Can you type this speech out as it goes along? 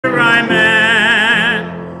I met.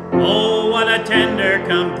 Oh, what a tender,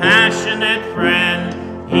 compassionate friend.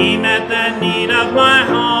 He met the need of my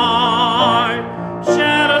heart.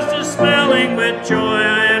 Shadows dispelling with joy,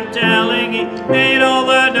 I am telling, he made all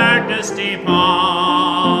the darkness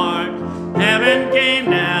depart. Heaven came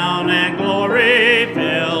down and glory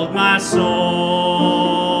filled my soul.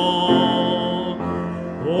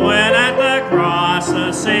 When at the cross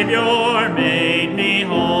the Savior made me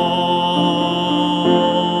whole,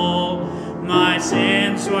 my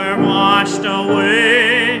sins were washed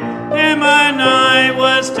away, and my night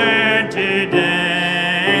was turned to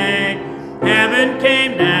day. Heaven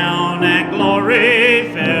came down and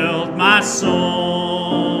glory filled my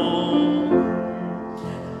soul.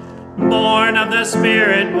 Born of the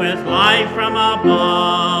Spirit with life from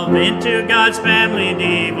above, into God's family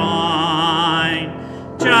divine,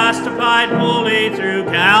 justified wholly through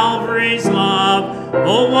Calvary's love.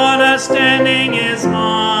 Oh, what a standing is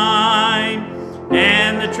mine!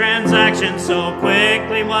 And the transaction so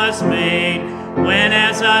quickly was made, when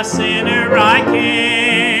as a sinner I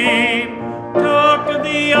came. Took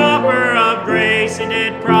the offer of grace he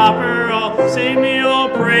did proper, oh, save me, oh,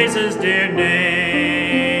 praise his dear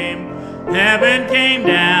name. Heaven came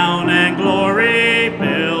down and glory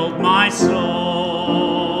filled my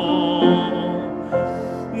soul.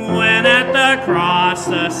 When at the cross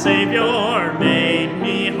the Savior made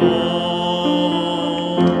me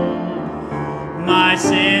whole, my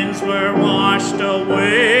sins were washed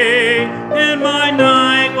away, and my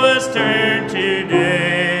night was turned to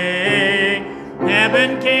day.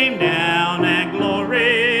 Heaven came down and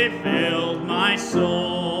glory filled my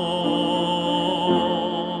soul.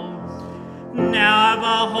 Now I've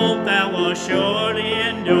a hope that will surely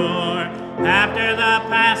endure after the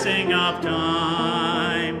passing of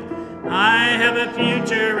time. I have a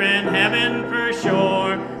future in heaven for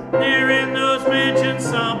sure, there in those mansions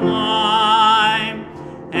sublime.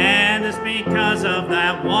 And it's because of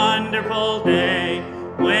that wonderful day,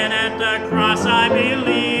 when at the cross I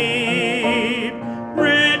believe,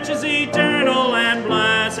 riches eternal and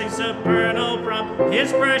blessings supernal from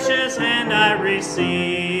his precious hand I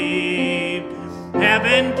received.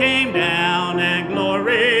 Heaven came down and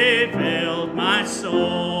glory filled my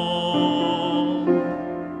soul.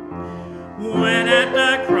 When at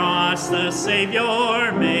the cross the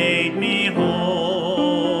Savior made me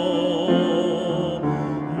whole,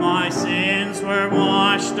 my sins were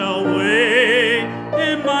washed away,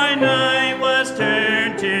 and my night was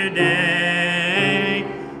turned to day.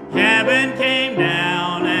 Heaven came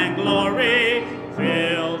down and glory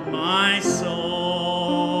filled my soul.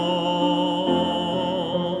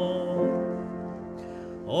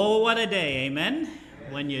 Oh, what a day, amen,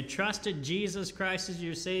 when you trusted Jesus Christ as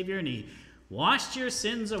your Savior and he washed your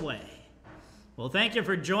sins away. Well, thank you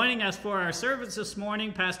for joining us for our service this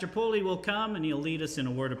morning. Pastor Pulley will come and he'll lead us in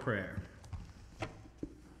a word of prayer.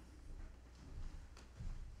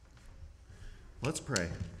 Let's pray.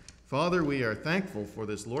 Father, we are thankful for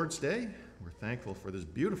this Lord's Day. We're thankful for this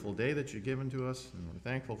beautiful day that you've given to us, and we're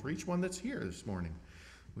thankful for each one that's here this morning.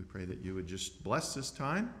 We pray that you would just bless this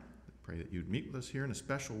time. We pray that you'd meet with us here in a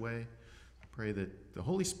special way. We pray that the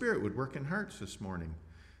Holy Spirit would work in hearts this morning.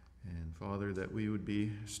 And Father, that we would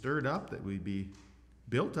be stirred up, that we'd be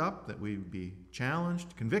built up, that we would be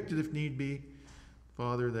challenged, convicted if need be.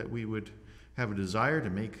 Father, that we would have a desire to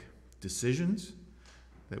make decisions,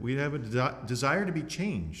 that we'd have a desire to be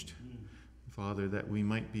changed. Father, that we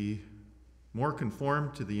might be more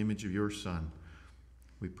conformed to the image of your Son.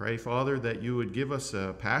 We pray, Father, that you would give us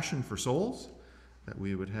a passion for souls, that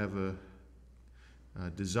we would have a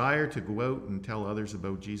desire to go out and tell others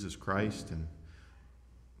about Jesus Christ, and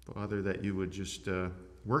Father, that you would just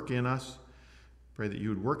work in us. Pray that you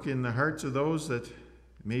would work in the hearts of those that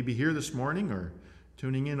may be here this morning or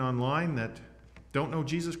tuning in online that don't know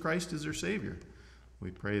Jesus Christ as their Savior.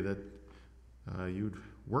 We pray that you would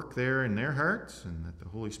work there in their hearts, and that the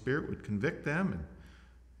Holy Spirit would convict them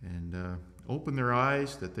and open their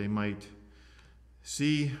eyes, that they might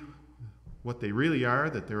see what they really are,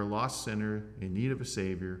 that they're a lost sinner in need of a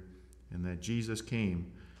Savior, and that Jesus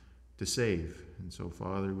came to save. And so,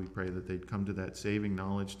 Father, we pray that they'd come to that saving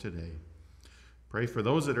knowledge today. Pray for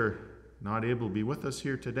those that are not able to be with us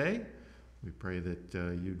here today. We pray that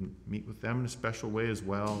you'd meet with them in a special way as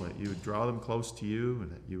well, that you would draw them close to you,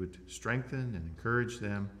 and that you would strengthen and encourage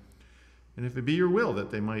them. And if it be your will, that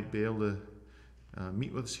they might be able to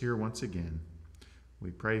meet with us here once again. We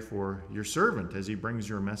pray for your servant as he brings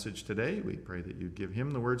your message today. We pray that you'd give him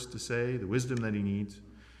the words to say, the wisdom that he needs.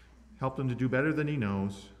 Help him to do better than he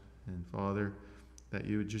knows. And Father, that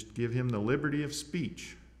you would just give him the liberty of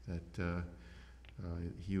speech, that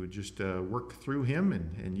he would just work through him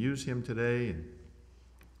and use him today. And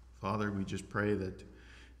Father, we just pray that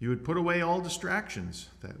you would put away all distractions,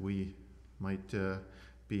 that we might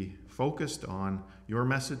be focused on your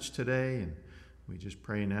message today. And we just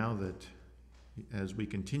pray now that as we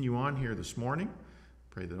continue on here this morning,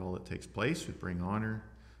 pray that all that takes place would bring honor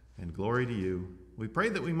and glory to you. We pray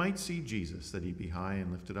that we might see Jesus, that he be high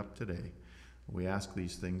and lifted up today. We ask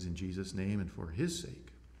these things in Jesus' name and for his sake.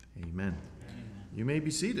 Amen. You may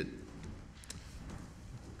be seated.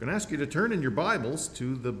 I'm going to ask you to turn in your Bibles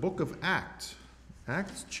to the book of Acts.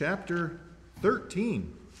 Acts chapter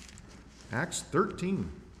 13. Acts 13.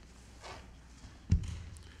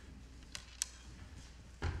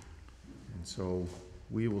 And so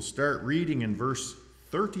we will start reading in verse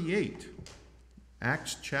 38.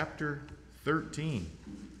 Acts chapter 13.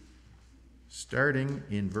 Starting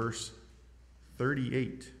in verse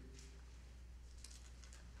 38.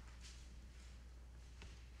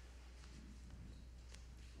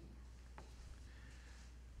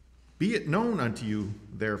 Be it known unto you,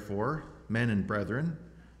 therefore, men and brethren,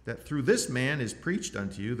 that through this man is preached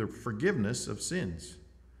unto you the forgiveness of sins.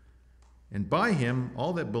 And by him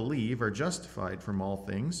all that believe are justified from all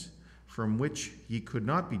things, from which ye could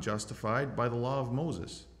not be justified by the law of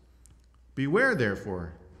Moses. Beware,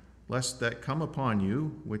 therefore, lest that come upon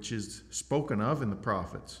you, which is spoken of in the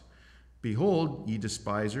prophets. Behold, ye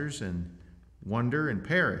despisers, and wonder and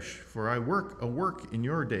perish, for I work a work in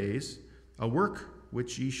your days, a work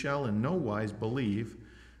which ye shall in no wise believe,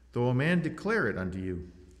 though a man declare it unto you.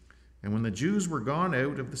 And when the Jews were gone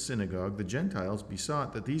out of the synagogue, the Gentiles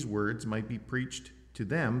besought that these words might be preached to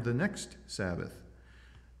them the next Sabbath.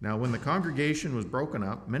 Now when the congregation was broken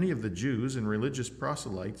up, many of the Jews and religious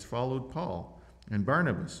proselytes followed Paul and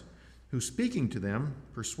Barnabas, who speaking to them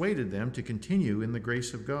persuaded them to continue in the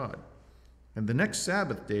grace of God. And the next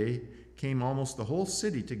Sabbath day came almost the whole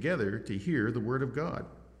city together to hear the word of God.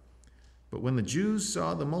 But when the Jews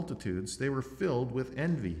saw the multitudes, they were filled with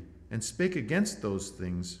envy, and spake against those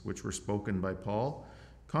things which were spoken by Paul,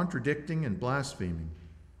 contradicting and blaspheming.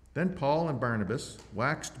 Then Paul and Barnabas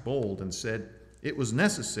waxed bold and said, It was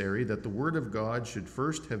necessary that the word of God should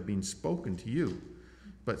first have been spoken to you.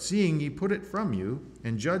 But seeing ye put it from you,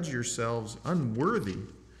 and judge yourselves unworthy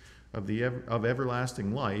of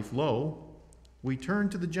everlasting life, lo, we turn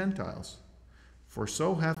to the Gentiles. For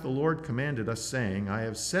so hath the Lord commanded us, saying, I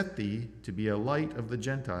have set thee to be a light of the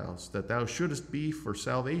Gentiles, that thou shouldest be for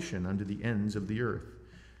salvation unto the ends of the earth.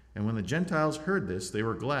 And when the Gentiles heard this, they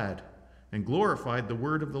were glad, and glorified the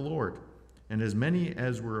word of the Lord. And as many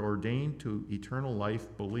as were ordained to eternal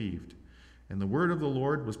life believed. And the word of the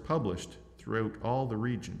Lord was published throughout all the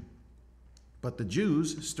region. But the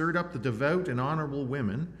Jews stirred up the devout and honorable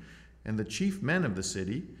women, and the chief men of the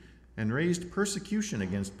city, and raised persecution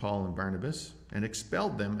against Paul and Barnabas, and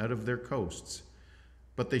expelled them out of their coasts.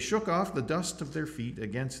 But they shook off the dust of their feet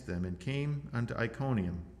against them, and came unto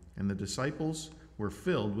Iconium. And the disciples were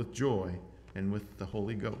filled with joy and with the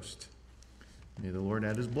Holy Ghost. May the Lord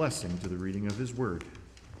add his blessing to the reading of his word.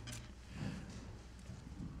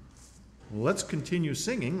 Let's continue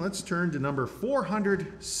singing. Let's turn to number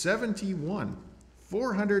 471.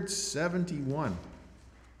 471.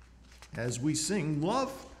 As we sing,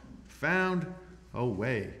 Love Found a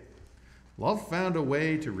Way. Love found a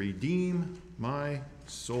way to redeem my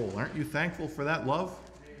soul. Aren't you thankful for that love?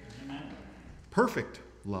 Amen. Perfect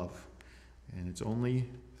love. And it's only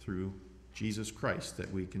through Jesus Christ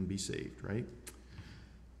that we can be saved, right?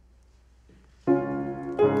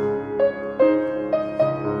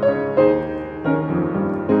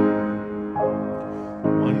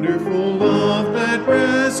 Wonderful love that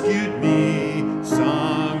rescued me,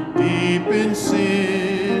 sunk deep in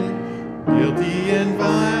sin, guilty and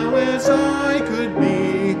vile as I could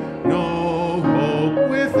be, no hope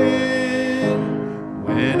within.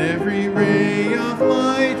 When every ray of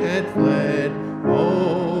light had fled,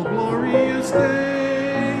 oh glorious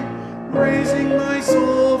day, raising my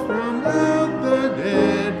soul from out the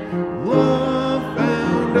dead, love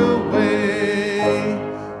found a way,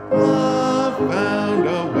 love found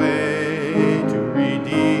a way to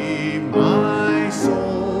redeem my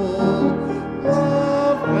soul.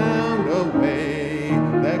 Love found a way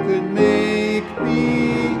that could make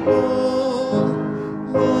me whole.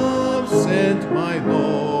 Love sent my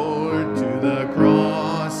Lord to the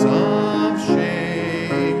cross of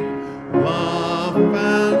shame. Love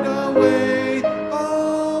found a way,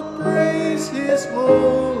 oh praise his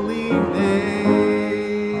holy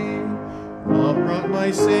name. Love brought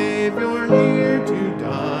my Savior here to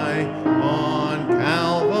die on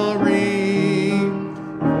Calvary.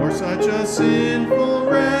 For such a sinful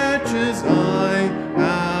wretch as I,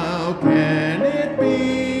 how can it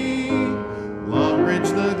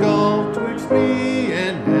me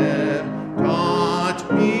and have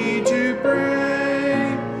taught me to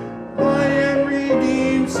pray. I am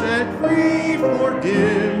redeemed, set free,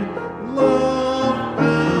 forgiven, love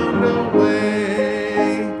found a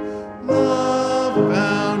way. Love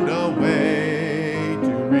found a way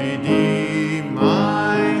to redeem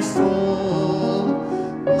my soul.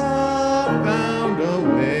 Love found a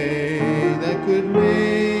way that could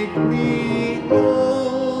make me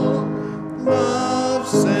whole. Love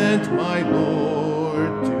sent my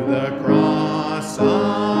Lord to the cross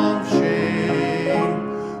of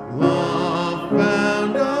shame. Love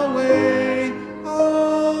found a way.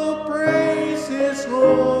 Oh, praise his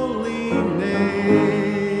holy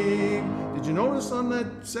name. Did you notice on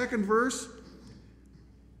that second verse?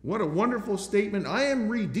 What a wonderful statement. I am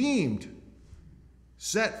redeemed,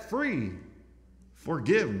 set free,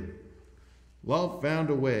 forgiven. Love found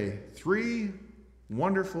a way. Three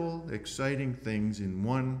wonderful, exciting things in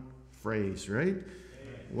one phrase, right?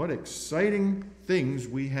 What exciting things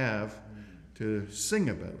we have to sing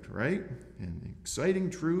about, right? And exciting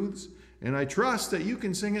truths. And I trust that you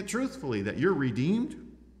can sing it truthfully, that you're redeemed,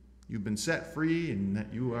 you've been set free, and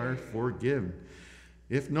that you are forgiven.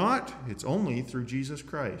 If not, it's only through Jesus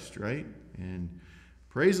Christ, right? And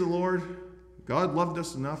praise the Lord, God loved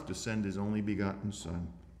us enough to send his only begotten Son.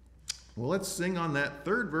 Well, let's sing on that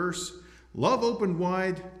third verse. Love opened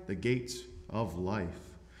wide the gates of life.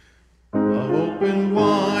 Love opened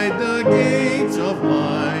wide the gates of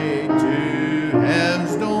light to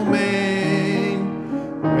heaven's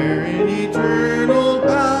domain, where in eternal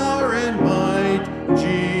power and might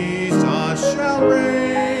Jesus shall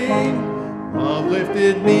reign. Love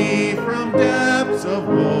lifted me from depths of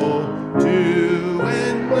woe to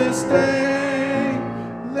endless day.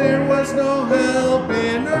 There was no help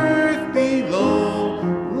in earth below.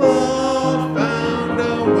 Love found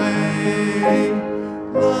a way.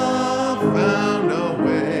 Love found a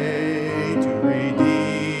way to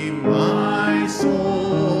redeem my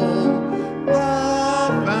soul.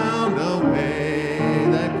 Love found a way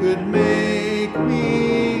that could make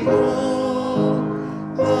me whole.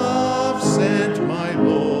 Love sent my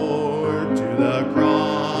Lord to the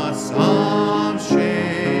cross of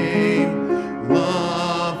shame.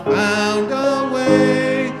 Love found a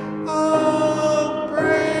way. Oh,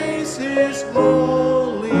 praise his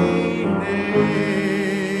holy name.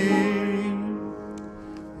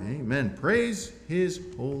 Amen. Praise his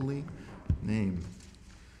holy name.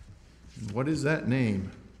 And what is that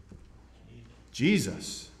name?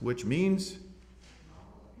 Jesus, which means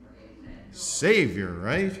Savior,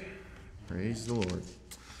 right? Praise the Lord.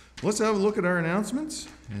 Let's have a look at our announcements.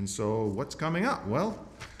 And so what's coming up? Well,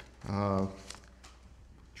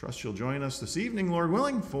 trust you'll join us this evening, Lord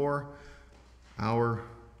willing, for our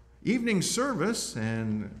evening service.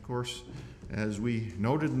 And of course, as we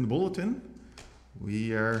noted in the bulletin,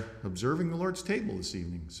 we are observing the Lord's table this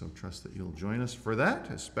evening. So trust that you'll join us for that,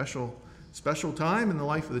 a special time in the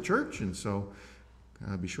life of the church. And so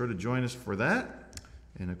be sure to join us for that.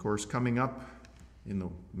 And of course, coming up in the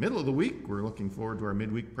middle of the week, we're looking forward to our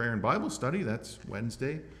midweek prayer and Bible study. That's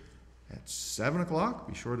Wednesday at 7 o'clock.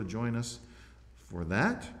 Be sure to join us for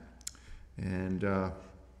that. And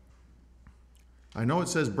I know it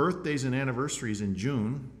says birthdays and anniversaries in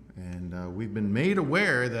June, and we've been made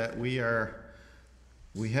aware that we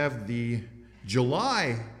have the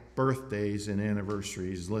July birthdays and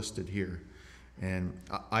anniversaries listed here. And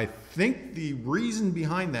I think the reason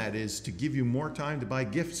behind that is to give you more time to buy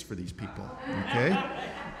gifts for these people, okay?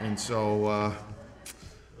 And so,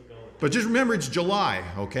 but just remember it's July,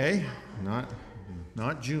 okay?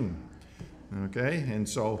 Not June, okay? And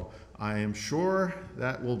so I am sure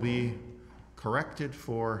that will be corrected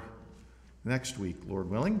for next week, Lord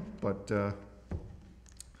willing, but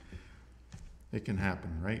it can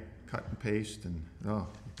happen, right? Cut and paste, and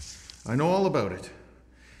I know all about it.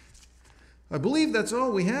 I believe that's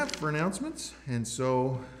all we have for announcements, and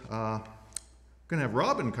so I'm going to have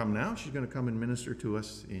Robin come now. She's going to come and minister to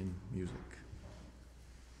us in music.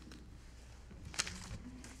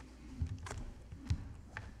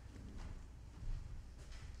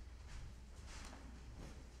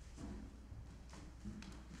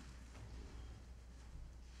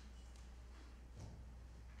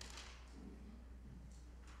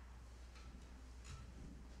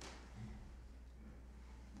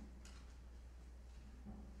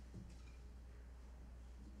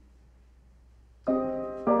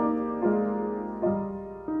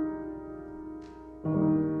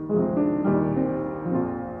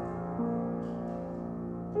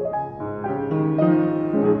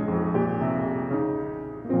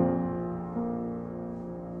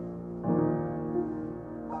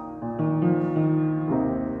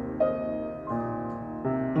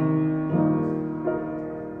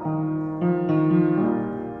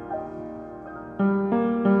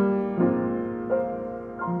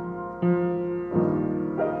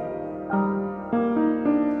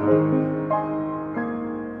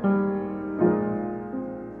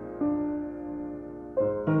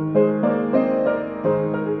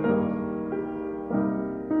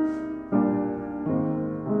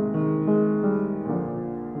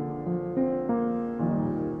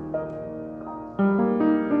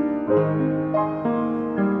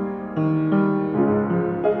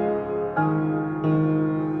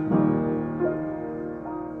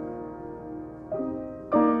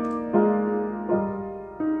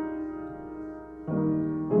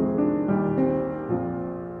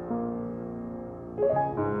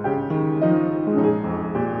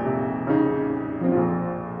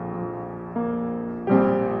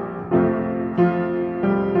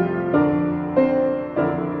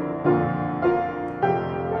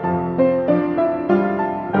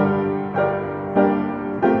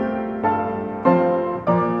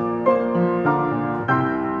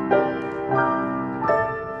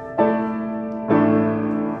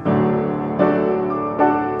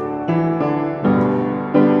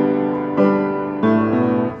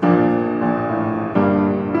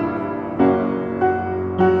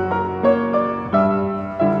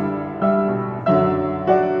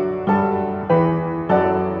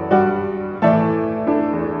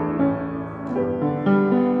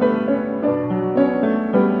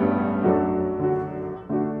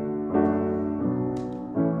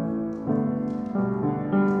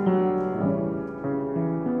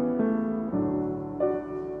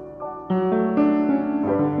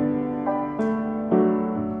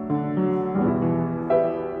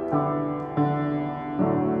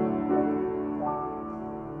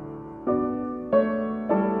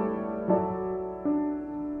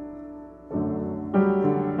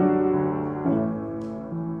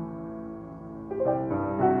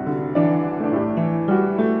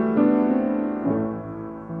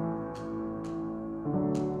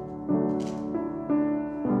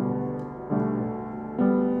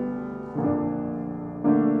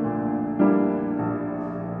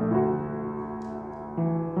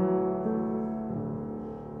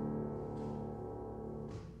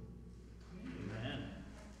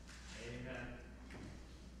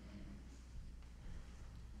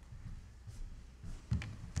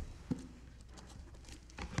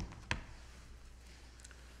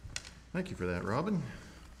 Thank you for that, Robin.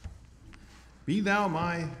 Be Thou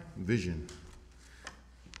My Vision.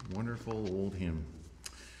 Wonderful old hymn.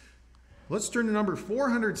 Let's turn to number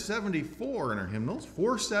 474 in our hymnals,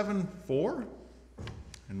 474.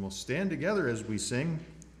 And we'll stand together as we sing,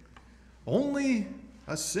 Only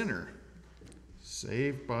a Sinner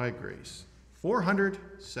Saved by Grace.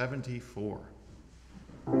 474.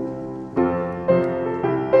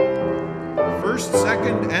 First,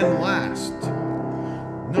 second, and last.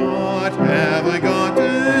 Not have I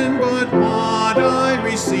gotten, but what I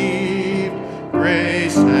received.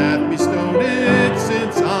 Grace hath bestowed it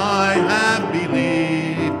since I have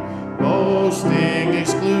believed. Boasting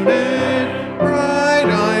excluded, pride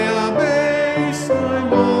I abase.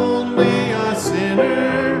 I'm only a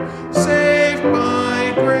sinner, saved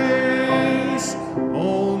by grace.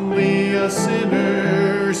 Only a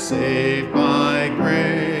sinner, saved by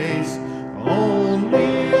grace.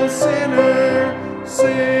 Only a sinner,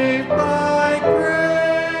 saved by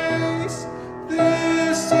grace.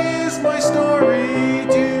 This is my story,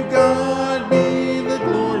 to God be the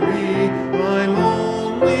glory. I'm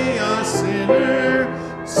only a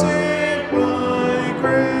sinner, saved by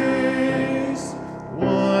grace.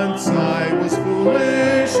 Once I was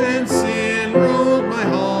foolish and sin ruled my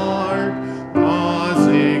heart,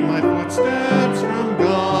 causing my footsteps from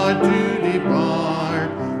God to depart.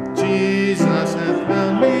 Jesus hath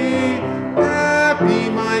found me, happy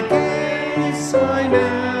my case. I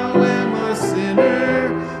now am a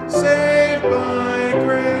sinner, saved by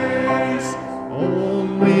grace.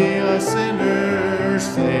 Only a sinner,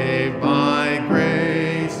 saved by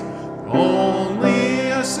grace.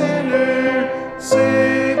 Only a sinner,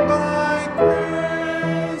 saved by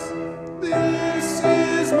grace. This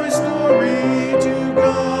is my story, to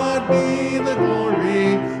God be the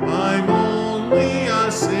glory. I'm only a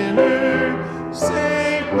sinner,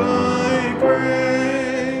 saved by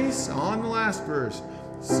grace. On the last verse.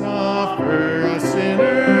 Suffer a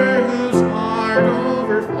sinner whose heart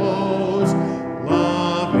overflows,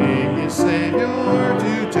 loving his Savior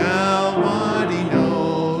to tell what he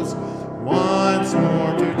knows. Once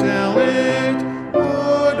more to tell it,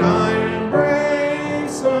 would I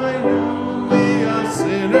embrace. I'm only a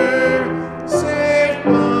sinner, saved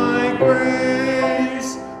by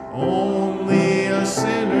grace. Only a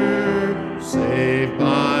sinner, saved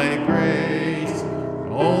by grace.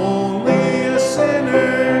 Only a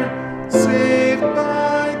sinner, saved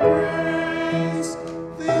by grace.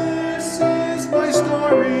 This is my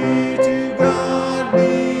story, to God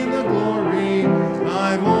be the glory.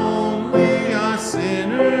 I'm only a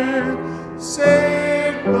sinner,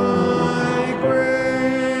 saved by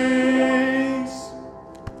grace.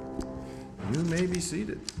 You may be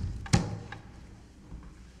seated.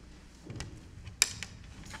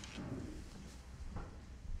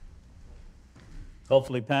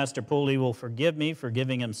 Hopefully Pastor Pooley will forgive me for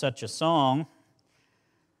giving him such a song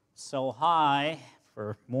so high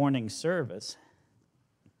for morning service.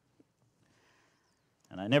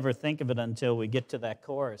 And I never think of it until we get to that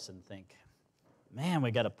chorus and think, man,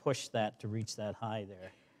 we got to push that to reach that high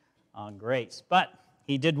there on grace. But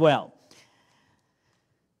he did well.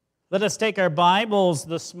 Let us take our Bibles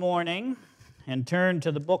this morning and turn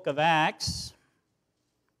to the book of Acts.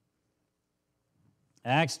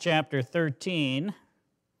 Acts chapter 13.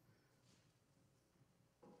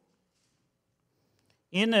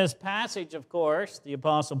 In this passage, of course, the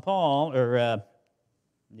Apostle Paul,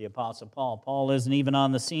 Paul isn't even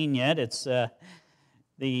on the scene yet. It's in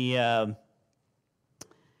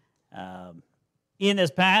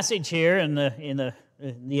this passage here,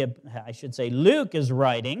 I should say, Luke is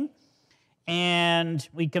writing, and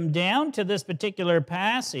we come down to this particular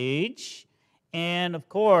passage, and of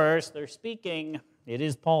course, they're speaking. It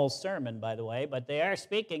is Paul's sermon, by the way, but they are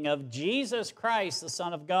speaking of Jesus Christ, the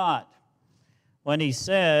Son of God. When he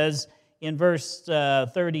says in verse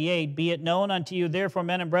 38, be it known unto you, therefore,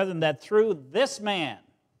 men and brethren, that through this man,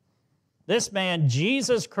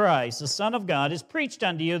 Jesus Christ, the Son of God, is preached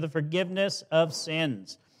unto you the forgiveness of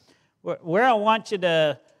sins. Where I want you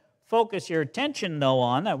to focus your attention, though,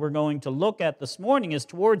 on, that we're going to look at this morning, is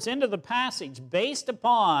towards the end of the passage, based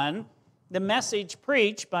upon the message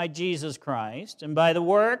preached by Jesus Christ and by the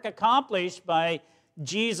work accomplished by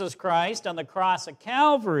Jesus Christ on the cross of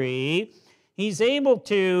Calvary. He's able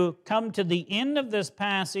to come to the end of this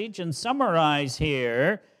passage and summarize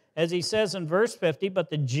here, as he says in verse 50,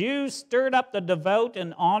 but the Jews stirred up the devout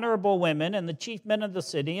and honorable women and the chief men of the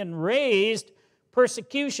city and raised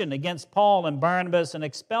persecution against Paul and Barnabas and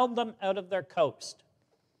expelled them out of their coast.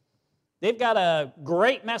 They've got a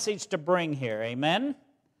great message to bring here, amen?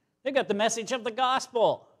 They've got the message of the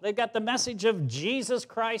gospel. They've got the message of Jesus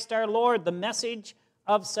Christ our Lord, the message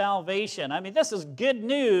of salvation. I mean, this is good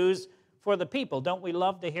news for the people. Don't we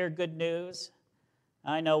love to hear good news?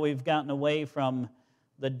 I know we've gotten away from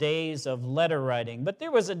the days of letter writing, but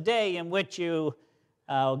there was a day in which you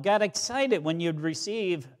got excited when you'd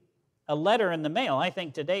receive a letter in the mail. I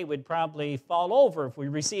think today we'd probably fall over if we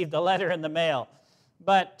received a letter in the mail.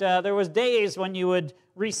 But there was days when you would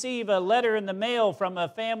receive a letter in the mail from a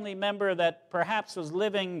family member that perhaps was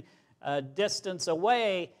living a distance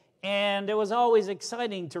away, and it was always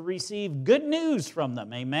exciting to receive good news from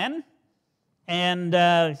them. Amen? And,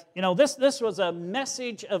 this was a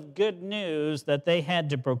message of good news that they had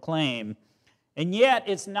to proclaim. And yet,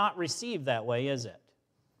 it's not received that way, is it?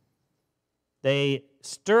 They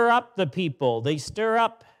stir up the people. They stir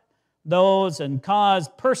up those and cause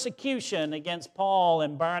persecution against Paul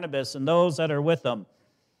and Barnabas and those that are with them.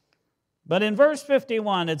 But in verse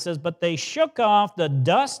 51, it says, "But they shook off the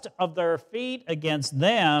dust of their feet against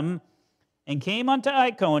them and came unto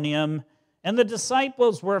Iconium, and the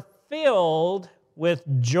disciples were filled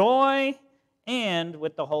with joy and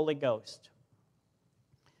with the Holy Ghost."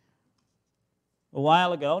 A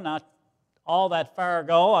while ago, not all that far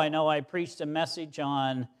ago, I know I preached a message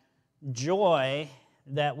on joy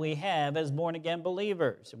that we have as born-again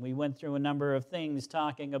believers. And we went through a number of things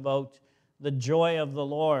talking about the joy of the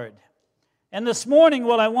Lord. And this morning,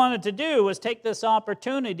 what I wanted to do was take this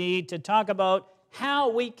opportunity to talk about how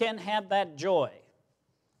we can have that joy.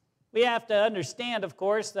 We have to understand, of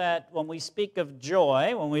course, that when we speak of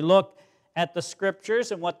joy, when we look at the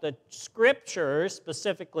Scriptures and what the Scriptures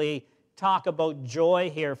specifically talk about joy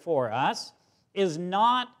here for us, is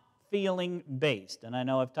not feeling-based. And I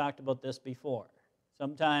know I've talked about this before.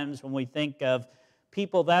 Sometimes when we think of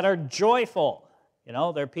people that are joyful,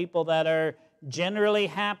 they're people that are generally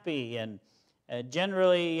happy and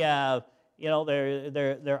generally, they're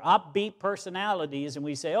upbeat personalities, and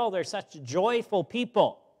we say, oh, they're such joyful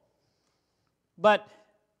people. But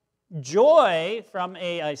joy from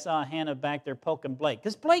I saw Hannah back there poking Blake,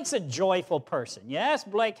 because Blake's a joyful person. You ask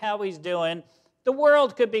Blake how he's doing, the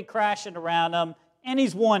world could be crashing around him, and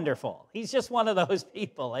he's wonderful. He's just one of those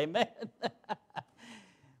people, amen?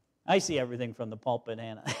 I see everything from the pulpit,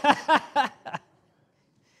 Hannah.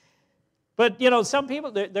 But, some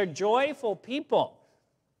people, they're joyful people.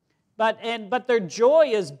 But their joy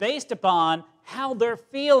is based upon how they're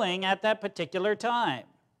feeling at that particular time.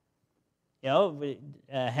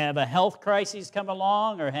 Have a health crisis come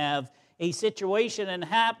along or have a situation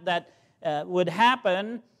that would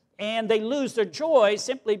happen, and they lose their joy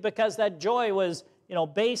simply because that joy was,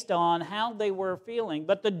 based on how they were feeling.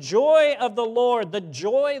 But the joy of the Lord, the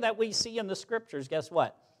joy that we see in the Scriptures, guess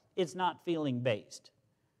what? It's not feeling-based.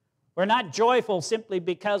 We're not joyful simply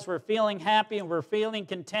because we're feeling happy and we're feeling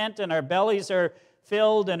content and our bellies are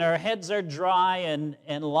filled and our heads are dry and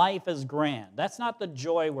life is grand. That's not the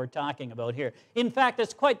joy we're talking about here. In fact,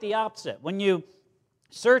 it's quite the opposite. When you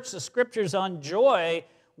search the Scriptures on joy,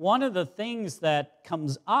 one of the things that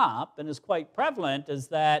comes up and is quite prevalent is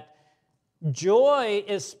that joy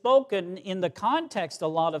is spoken in the context a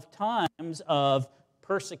lot of times of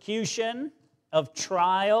persecution, of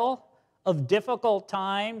trial, of difficult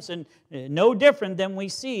times, and no different than we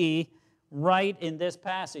see right in this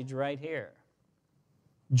passage right here.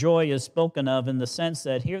 Joy is spoken of in the sense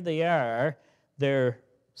that here they are, they're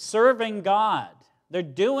serving God. They're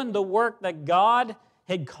doing the work that God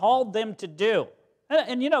had called them to do.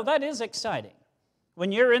 And that is exciting.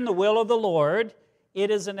 When you're in the will of the Lord,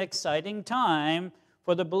 it is an exciting time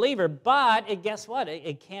for the believer. But guess what?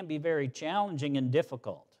 It can be very challenging and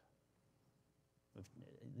difficult.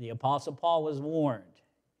 The Apostle Paul was warned.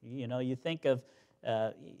 You think of,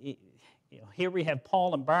 here we have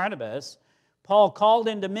Paul and Barnabas. Paul called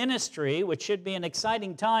into ministry, which should be an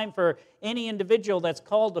exciting time for any individual that's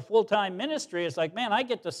called to full-time ministry. It's like, man, I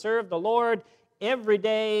get to serve the Lord every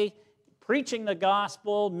day, preaching the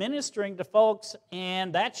gospel, ministering to folks,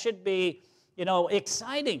 and that should be,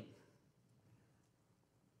 exciting.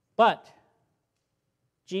 But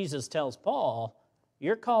Jesus tells Paul,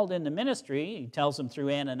 you're called into ministry. He tells him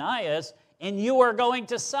through Ananias, and you are going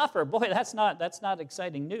to suffer. Boy, that's not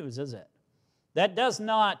exciting news, is it? That does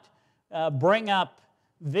not bring up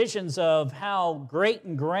visions of how great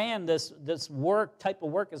and grand this type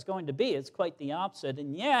of work is going to be. It's quite the opposite.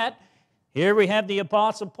 And yet, here we have the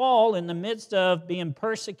Apostle Paul in the midst of being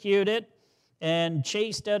persecuted and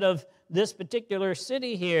chased out of this particular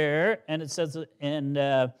city here. And it says,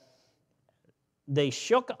 they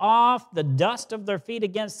shook off the dust of their feet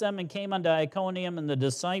against them and came unto Iconium, and the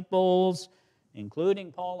disciples,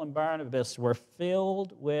 including Paul and Barnabas, were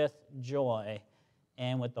filled with joy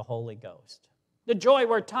and with the Holy Ghost. The joy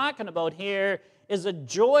we're talking about here is a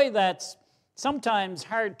joy that's sometimes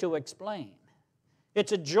hard to explain.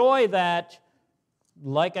 It's a joy that,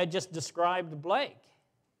 like I just described Blake,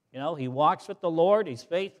 he walks with the Lord, he's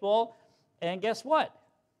faithful, and guess what?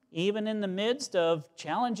 Even in the midst of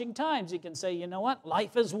challenging times, you can say, you know what?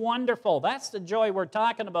 Life is wonderful. That's the joy we're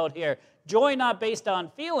talking about here. Joy not based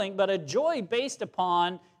on feeling, but a joy based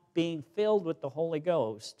upon being filled with the Holy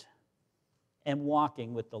Ghost and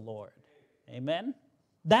walking with the Lord. Amen?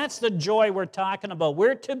 That's the joy we're talking about.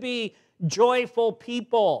 We're to be joyful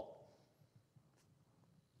people.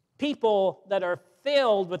 People that are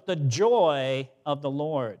filled with the joy of the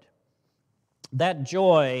Lord. That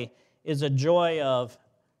joy is a joy of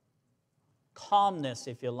calmness,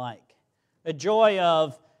 if you like. A joy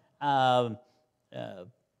of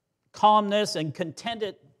calmness and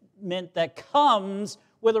contentment that comes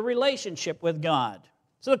with a relationship with God.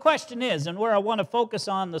 So the question is, and where I want to focus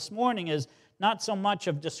on this morning is not so much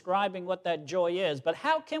of describing what that joy is, but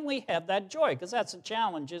how can we have that joy? Because that's a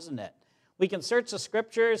challenge, isn't it? We can search the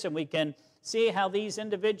Scriptures and we can see how these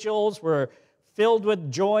individuals were filled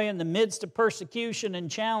with joy in the midst of persecution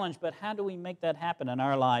and challenge, but how do we make that happen in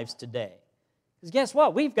our lives today? Because guess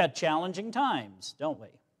what? We've got challenging times, don't we?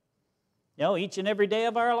 Each and every day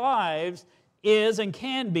of our lives is and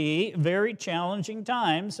can be very challenging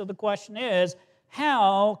times. So the question is,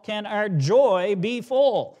 how can our joy be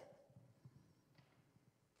full?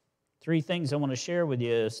 3 things I want to share with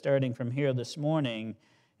you starting from here this morning.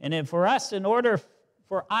 And in order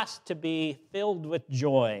for us to be filled with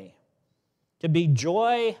joy, to be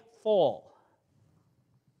joyful,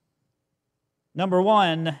 number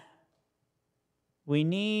 1, we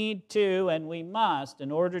need to and we must,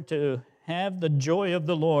 in order to have the joy of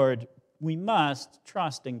the Lord, we must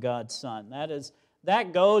trust in God's Son.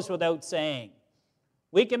 That goes without saying.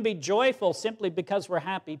 We can be joyful simply because we're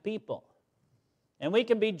happy people. And we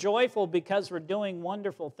can be joyful because we're doing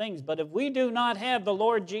wonderful things. But if we do not have the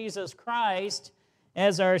Lord Jesus Christ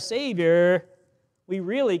as our Savior, we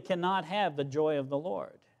really cannot have the joy of the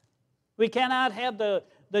Lord. We cannot have the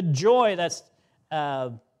joy that's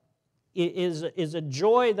is a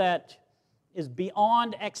joy that is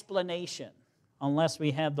beyond explanation unless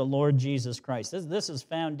we have the Lord Jesus Christ. This is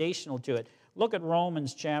foundational to it. Look at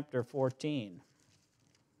Romans chapter 14.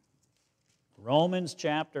 Romans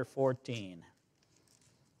chapter 14.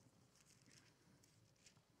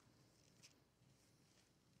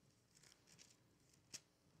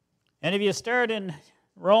 And if you start in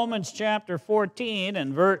Romans chapter 14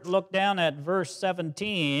 and look down at verse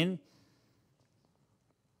 17, it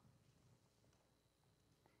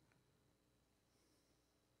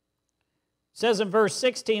says in verse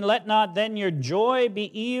 16, "Let not then your joy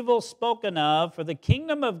be evil spoken of, for the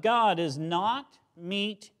kingdom of God is not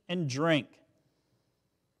meat and drink."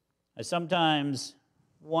 I sometimes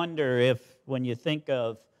wonder if when you think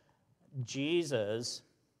of Jesus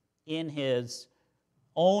in his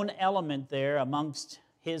own element there amongst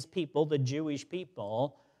his people, the Jewish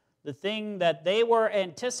people, the thing that they were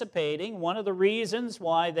anticipating, one of the reasons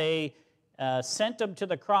why they sent him to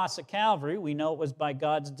the cross of Calvary, we know it was by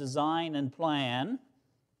God's design and plan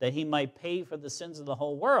that he might pay for the sins of the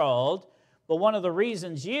whole world, but one of the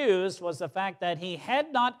reasons used was the fact that he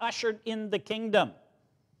had not ushered in the kingdom.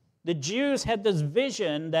 The Jews had this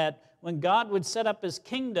vision that when God would set up his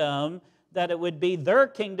kingdom, that it would be their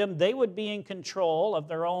kingdom, they would be in control of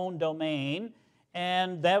their own domain,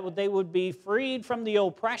 and that they would be freed from the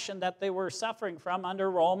oppression that they were suffering from under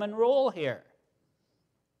Roman rule here.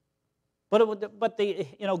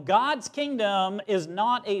 But God's kingdom is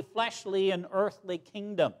not a fleshly and earthly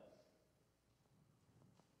kingdom.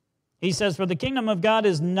 He says, "For the kingdom of God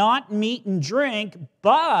is not meat and drink,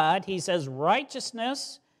 but," he says,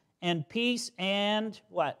 "righteousness and peace and"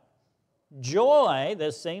 what? Joy,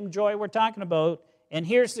 the same joy we're talking about, and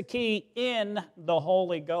here's the key, "in the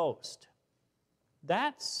Holy Ghost."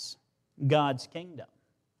 That's God's kingdom.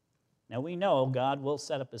 Now we know God will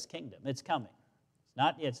set up his kingdom. It's coming.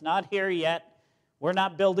 It's not here yet. We're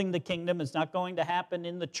not building the kingdom. It's not going to happen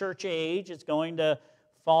in the church age. It's going to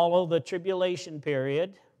follow the tribulation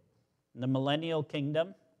period, the millennial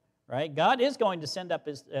kingdom, right? God is going to set up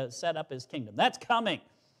his kingdom. That's coming.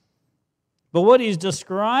 But what he's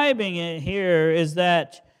describing here is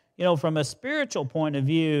that, from a spiritual point of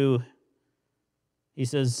view, he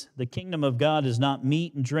says, the kingdom of God is not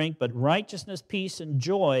meat and drink, but righteousness, peace, and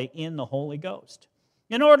joy in the Holy Ghost.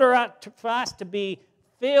 In order for us to be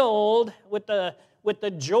filled with the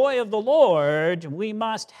joy of the Lord, we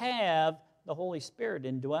must have the Holy Spirit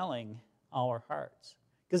indwelling our hearts.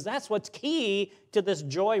 Because that's what's key to this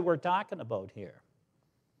joy we're talking about here.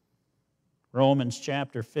 Romans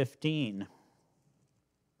chapter 15.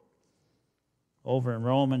 over in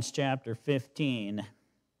Romans chapter 15. If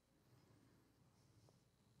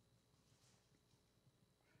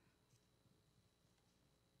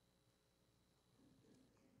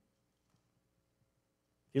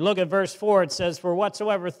you look at verse 4, it says, "For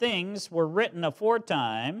whatsoever things were written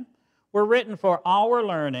aforetime were written for our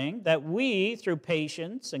learning, that we, through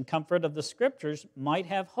patience and comfort of the Scriptures, might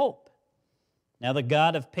have hope. Now the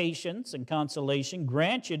God of patience and consolation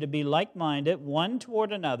grant you to be like-minded one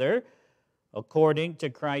toward another, according to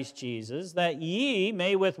Christ Jesus, that ye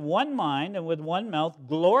may with one mind and with one mouth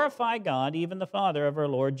glorify God, even the Father of our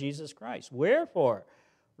Lord Jesus Christ. Wherefore,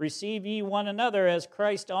 receive ye one another, as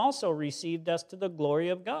Christ also received us to the glory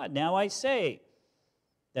of God. Now I say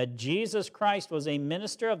that Jesus Christ was a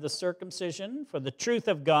minister of the circumcision for the truth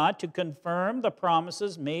of God, to confirm the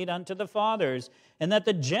promises made unto the fathers, and that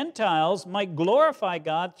the Gentiles might glorify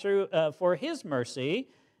God for his mercy,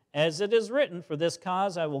 as it is written, For this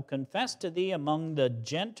cause I will confess to thee among the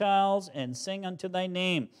Gentiles, and sing unto thy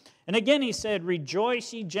name. And again he said,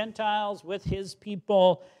 Rejoice, ye Gentiles, with his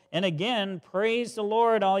people. And again, praise the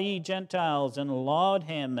Lord, all ye Gentiles, and laud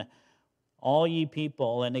him, all ye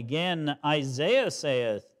people. And again, Isaiah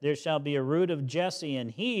saith, There shall be a root of Jesse,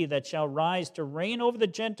 and he that shall rise to reign over the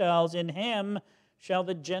Gentiles, in him shall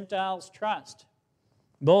the Gentiles trust.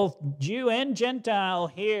 Both Jew and Gentile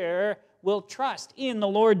here will trust in the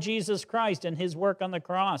Lord Jesus Christ and his work on the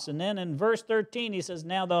cross. And then in verse 13 he says,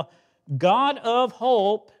 Now the God of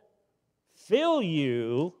hope fill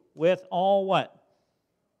you with all what?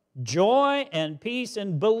 Joy and peace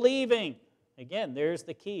in believing. Again, there's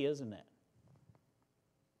the key, isn't it?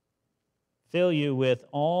 Fill you with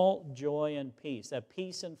all joy and peace. That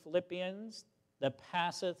peace in Philippians that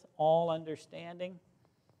passeth all understanding.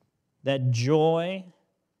 That joy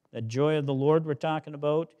of the Lord we're talking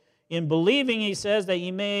about. In believing, he says, that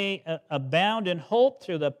ye may abound in hope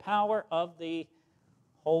through the power of the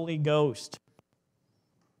Holy Ghost.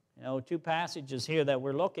 You know, two passages here that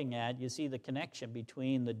we're looking at, you see the connection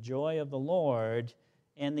between the joy of the Lord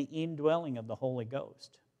and the indwelling of the Holy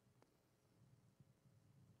Ghost.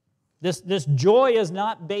 This joy is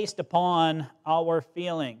not based upon our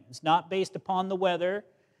feeling. It's not based upon the weather.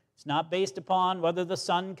 It's not based upon whether the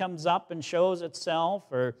sun comes up and shows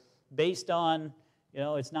itself, or based on,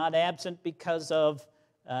 it's not absent because of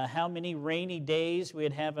how many rainy days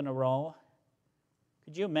we'd have in a row.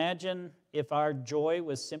 Could you imagine if our joy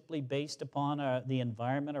was simply based upon the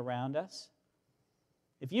environment around us?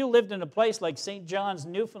 If you lived in a place like St. John's,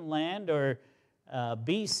 Newfoundland, or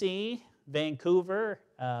BC, Vancouver,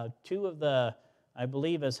 two of the, I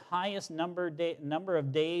believe, as highest number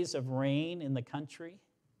of days of rain in the country.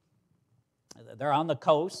 They're on the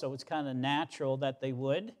coast, so it's kind of natural that they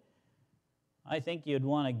would. I think you'd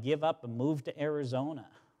want to give up and move to Arizona.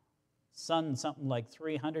 Sun something like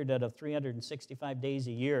 300 out of 365 days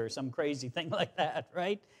a year, or some crazy thing like that,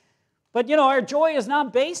 right? But, our joy is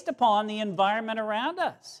not based upon the environment around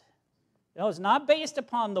us. It's not based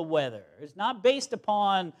upon the weather. It's not based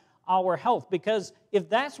upon our health, because if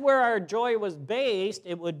that's where our joy was based,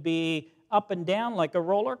 it would be up and down like a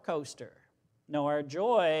roller coaster. No, our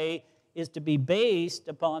joy is to be based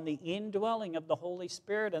upon the indwelling of the Holy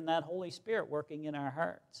Spirit, and that Holy Spirit working in our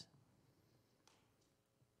hearts.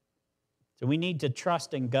 So we need to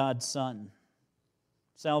trust in God's Son.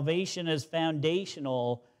 Salvation is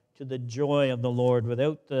foundational to the joy of the Lord.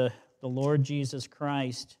 Without the Lord Jesus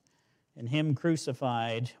Christ and him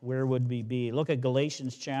crucified, where would we be? Look at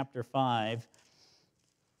Galatians chapter 5.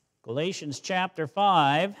 Galatians chapter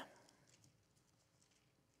 5.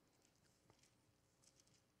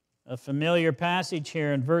 A familiar passage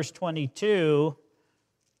here in verse 22,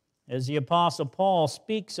 as the Apostle Paul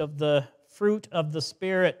speaks of the fruit of the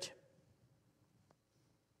Spirit.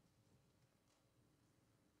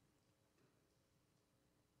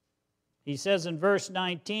 He says in verse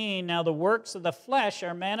 19, Now the works of the flesh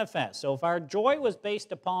are manifest. So if our joy was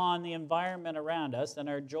based upon the environment around us, then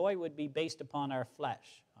our joy would be based upon our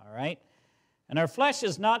flesh, all right? And our flesh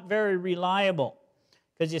is not very reliable,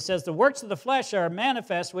 because he says, The works of the flesh are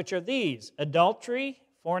manifest, which are these: adultery,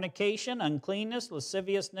 fornication, uncleanness,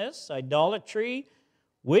 lasciviousness, idolatry,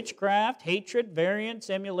 witchcraft, hatred,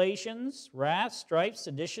 variance, emulations, wrath, strife,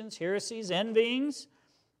 seditions, heresies, envyings,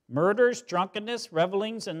 murders, drunkenness,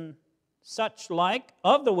 revelings, and such like,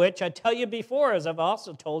 of the which I tell you before, as I've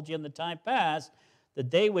also told you in the time past,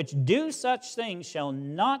 that they which do such things shall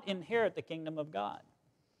not inherit the kingdom of God.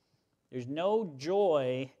 There's no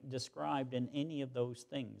joy described in any of those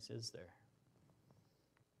things, is there?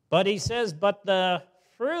 But he says, but the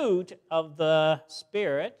fruit of the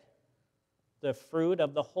Spirit, the fruit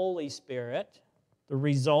of the Holy Spirit, the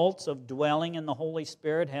results of dwelling in the Holy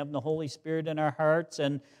Spirit, having the Holy Spirit in our hearts,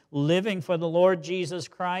 and living for the Lord Jesus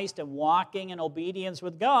Christ and walking in obedience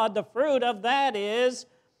with God, the fruit of that is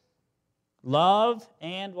love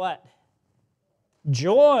and what?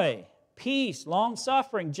 Joy, peace,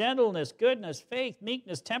 long-suffering, gentleness, goodness, faith,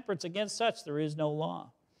 meekness, temperance. Against such there is no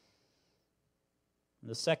law. And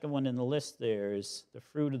the second one in the list there is the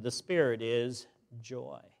fruit of the Spirit is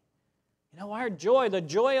joy. You know, our joy, the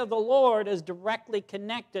joy of the Lord, is directly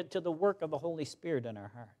connected to the work of the Holy Spirit in our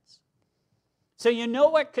hearts. So you know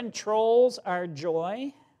what controls our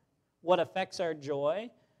joy? What affects our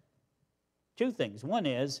joy? Two things. One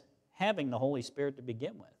is having the Holy Spirit to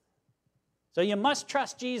begin with. So you must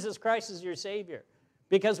trust Jesus Christ as your Savior,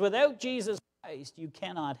 because without Jesus Christ, you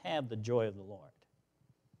cannot have the joy of the Lord.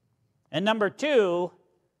 And number two,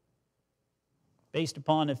 based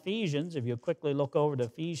upon Ephesians, if you quickly look over to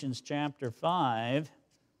Ephesians chapter 5,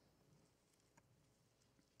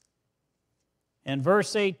 and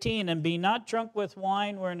verse 18, and be not drunk with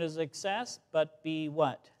wine wherein is excess, but be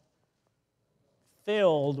what?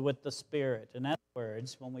 Filled with the Spirit. In other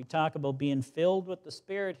words, when we talk about being filled with the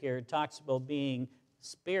Spirit here, it talks about being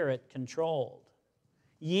Spirit-controlled.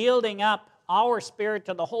 Yielding up our spirit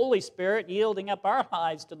to the Holy Spirit, yielding up our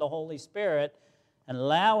lives to the Holy Spirit, and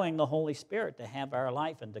allowing the Holy Spirit to have our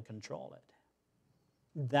life and to control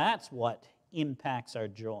it. That's what impacts our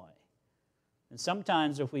joy. And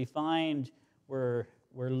sometimes if we find we're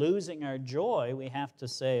losing our joy, we have to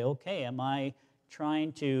say, okay, am I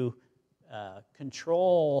trying to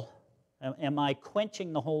control, am I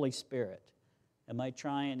quenching the Holy Spirit? Am I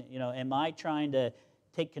trying to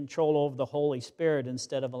take control over the Holy Spirit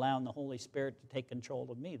instead of allowing the Holy Spirit to take control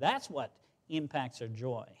of me? That's what impacts our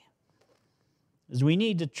joy. Is we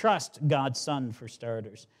need to trust God's Son, for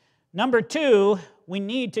starters. Number two, we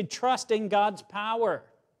need to trust in God's power.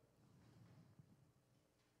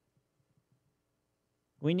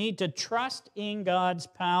 We need to trust in God's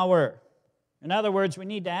power. In other words, we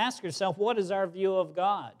need to ask ourselves, what is our view of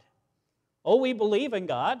God? Oh, we believe in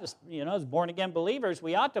God. You know, as born-again believers,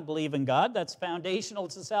 we ought to believe in God. That's foundational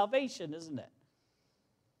to salvation, isn't it?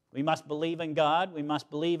 We must believe in God. We must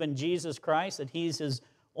believe in Jesus Christ, that He's His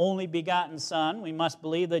only begotten Son. We must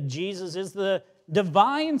believe that Jesus is the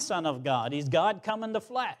divine Son of God. He's God come in the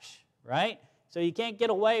flesh, right? So you can't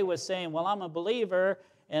get away with saying, well, I'm a believer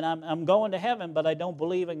and I'm going to heaven, but I don't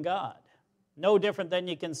believe in God. No different than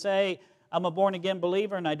you can say, I'm a born-again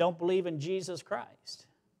believer and I don't believe in Jesus Christ.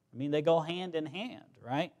 I mean, they go hand in hand,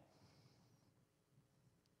 right?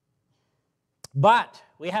 But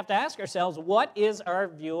we have to ask ourselves, what is our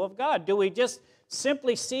view of God? Do we just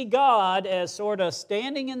simply see God as sort of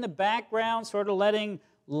standing in the background, sort of letting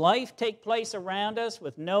life take place around us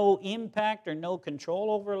with no impact or no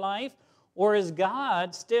control over life? Or is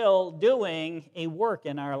God still doing a work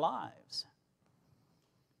in our lives?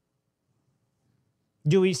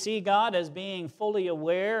 Do we see God as being fully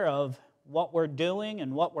aware of what we're doing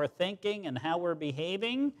and what we're thinking and how we're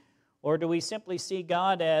behaving? Or do we simply see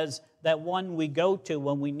God as that one we go to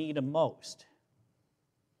when we need Him most?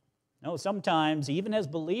 No, sometimes, even as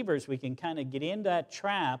believers, we can kind of get into that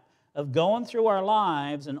trap of going through our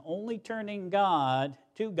lives and only turning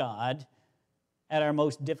to God at our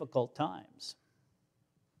most difficult times.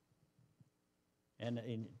 And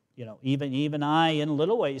you know, even I, in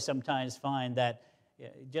little ways, sometimes find that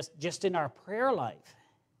just in our prayer life,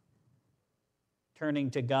 turning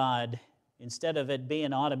to God, instead of it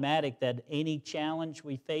being automatic that any challenge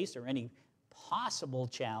we face or any possible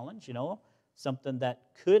challenge, you know, something that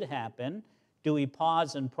could happen, do we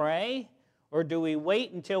pause and pray? Or do we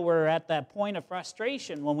wait until we're at that point of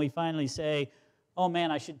frustration when we finally say, oh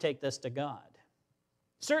man, I should take this to God?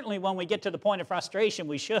 Certainly when we get to the point of frustration,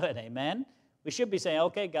 we should, amen? We should be saying,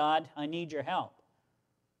 okay, God, I need your help.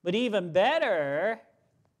 But even better,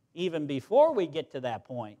 even before we get to that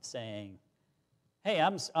point, saying, hey,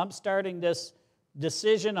 I'm starting this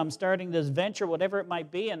decision, I'm starting this venture, whatever it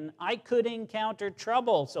might be, and I could encounter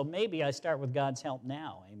trouble, so maybe I start with God's help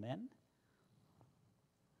now, amen?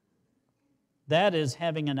 That is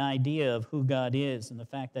having an idea of who God is and the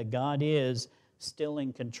fact that God is still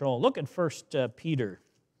in control. Look at 1 Peter.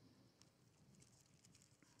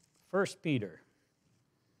 1 Peter.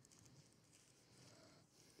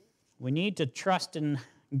 We need to trust in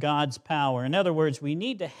God's power. In other words, we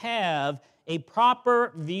need to have a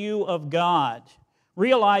proper view of God.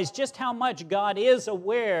 Realize just how much God is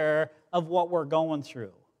aware of what we're going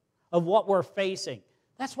through, of what we're facing.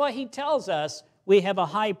 That's why He tells us we have a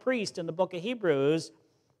high priest in the book of Hebrews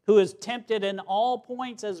who is tempted in all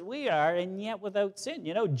points as we are, and yet without sin.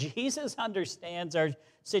 You know, Jesus understands our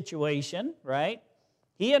situation, right?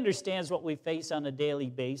 He understands what we face on a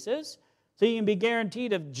daily basis. So you can be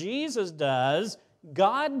guaranteed if Jesus does,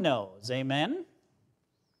 God knows. Amen?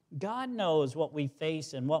 God knows what we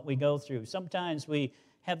face and what we go through. Sometimes we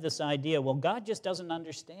have this idea, well, God just doesn't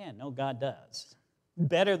understand. No, God does.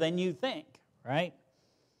 Better than you think, right?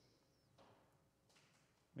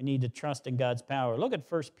 We need to trust in God's power. Look at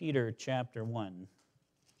 1 Peter chapter 1.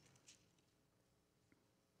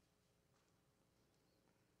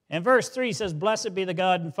 And verse 3 says, Blessed be the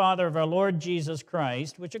God and Father of our Lord Jesus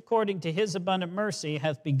Christ, which according to his abundant mercy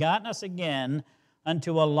hath begotten us again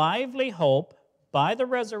unto a lively hope by the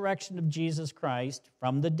resurrection of Jesus Christ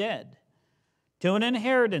from the dead, to an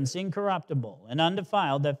inheritance incorruptible and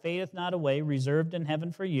undefiled, that fadeth not away, reserved in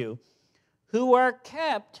heaven for you, who are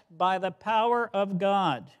kept by the power of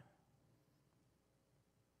God.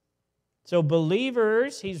 So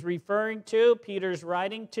believers, he's referring to, Peter's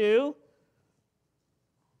writing to,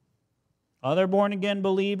 other born-again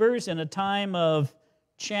believers in a time of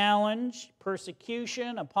challenge,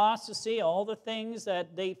 persecution, apostasy, all the things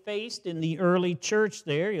that they faced in the early church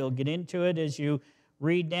there. You'll get into it as you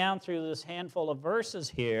read down through this handful of verses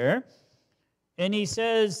here. And he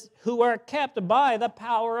says, who are kept by the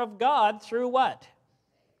power of God through what?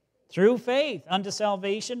 Through faith unto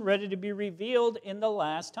salvation, ready to be revealed in the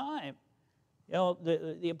last time. You know,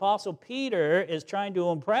 the Apostle Peter is trying to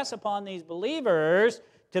impress upon these believers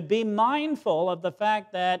to be mindful of the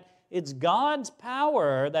fact that it's God's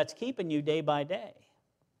power that's keeping you day by day.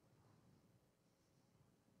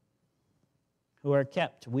 Who are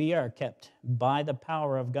kept, we are kept by the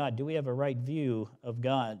power of God. Do we have a right view of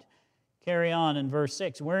God? Carry on in verse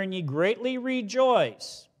 6. Wherein ye greatly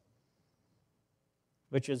rejoice,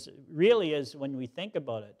 which is really is when we think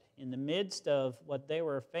about it, in the midst of what they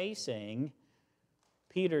were facing,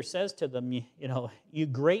 Peter says to them, you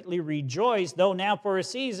greatly rejoice, though now for a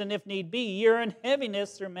season, if need be, you're in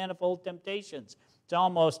heaviness through manifold temptations. It's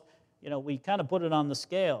almost, we kind of put it on the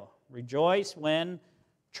scale. Rejoice when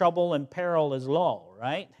trouble and peril is low,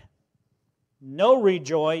 right? No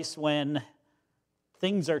rejoice when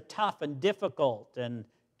things are tough and difficult and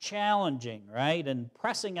challenging, right? And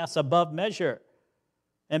pressing us above measure.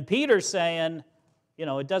 And Peter's saying,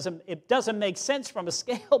 it doesn't make sense from a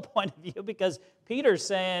scale point of view, because Peter's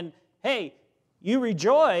saying, hey, you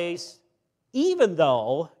rejoice even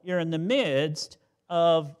though you're in the midst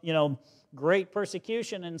of, great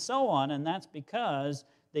persecution and so on, and that's because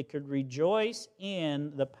they could rejoice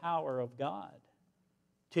in the power of God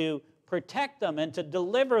to protect them and to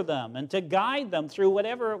deliver them and to guide them through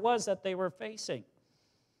whatever it was that they were facing.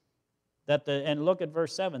 And look at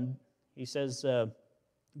verse 7. He says,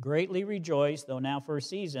 greatly rejoice, though now for a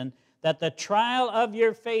season, that the trial of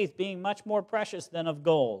your faith, being much more precious than of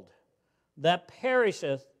gold, that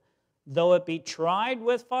perisheth, though it be tried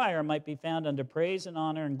with fire, might be found unto praise and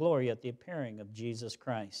honor and glory at the appearing of Jesus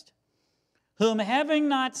Christ, whom having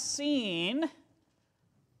not seen,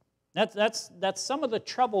 that's some of the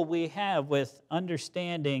trouble we have with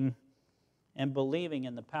understanding and believing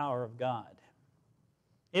in the power of God.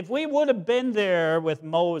 If we would have been there with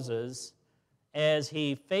Moses as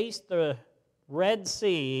he faced the Red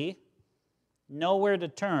Sea, nowhere to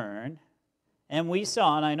turn, and we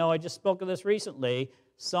saw, and I know I just spoke of this recently,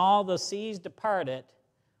 saw the seas departed,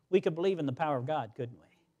 we could believe in the power of God, couldn't we?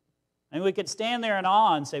 And we could stand there in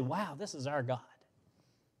awe and say, wow, this is our God.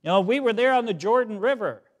 We were there on the Jordan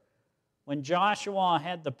River when Joshua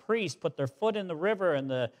had the priests put their foot in the river and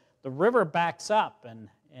the river backs up,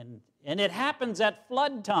 and it happens at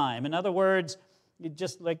flood time. In other words,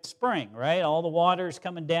 just like spring, right? All the water's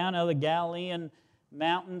coming down out of the Galilean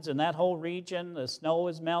mountains and that whole region. The snow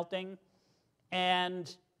is melting.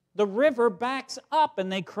 And the river backs up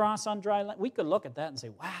and they cross on dry land. We could look at that and say,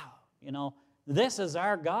 wow, this is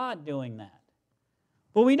our God doing that.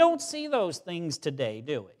 But we don't see those things today,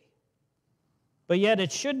 do we? But yet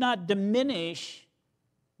it should not diminish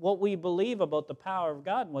what we believe about the power of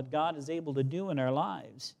God and what God is able to do in our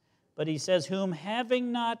lives. But he says, whom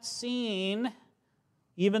having not seen,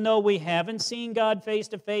 even though we haven't seen God face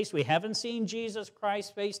to face, we haven't seen Jesus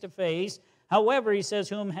Christ face to face, however, he says,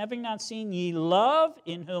 whom having not seen ye love,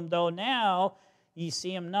 in whom though now ye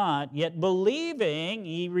see him not, yet believing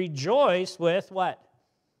ye rejoice with what?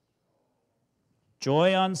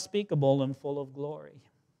 Joy unspeakable and full of glory.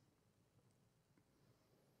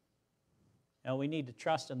 Now we need to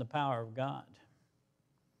trust in the power of God.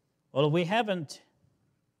 Well, we haven't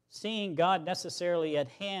seen God necessarily at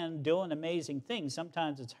hand doing amazing things.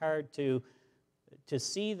 Sometimes it's hard to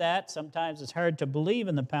see that. Sometimes it's hard to believe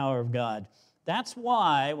in the power of God. That's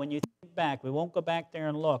why when you think back, we won't go back there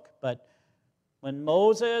and look, but when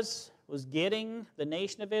Moses was getting the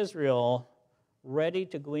nation of Israel ready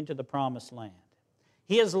to go into the promised land.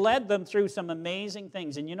 He has led them through some amazing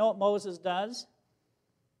things. And you know what Moses does?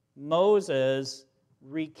 Moses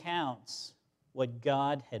recounts what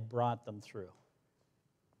God had brought them through.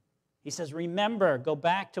 He says, remember, go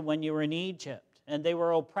back to when you were in Egypt and they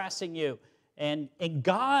were oppressing you. And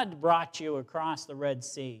God brought you across the Red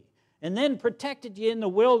Sea and then protected you in the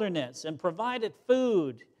wilderness and provided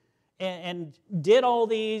food and did all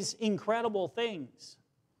these incredible things.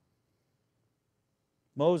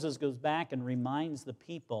 Moses goes back and reminds the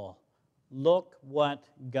people, look what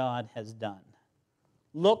God has done.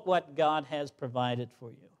 Look what God has provided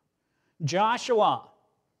for you. Joshua,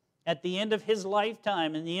 at the end of his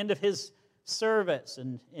lifetime and the end of his service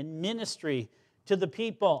and ministry to the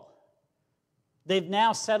people, they've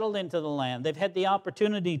now settled into the land. They've had the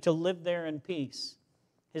opportunity to live there in peace.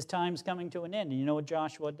 His time's coming to an end. And you know what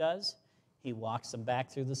Joshua does? He walks them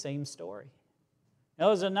back through the same story. Now,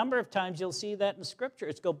 there's a number of times you'll see that in Scripture.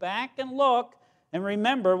 It's go back and look and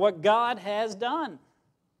remember what God has done.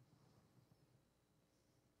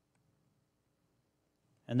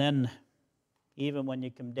 And then, even when you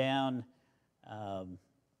come down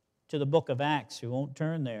to the book of Acts, we won't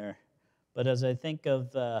turn there, but as I think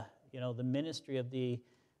of the ministry of the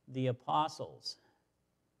apostles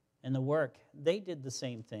and the work, they did the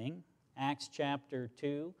same thing. Acts chapter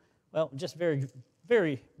 2. Well, just very,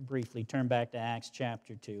 very briefly, turn back to Acts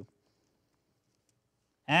chapter 2.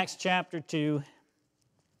 Acts chapter 2.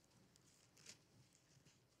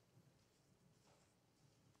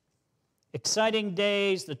 Exciting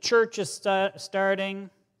days. The church is starting.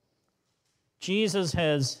 Jesus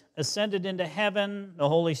has ascended into heaven. The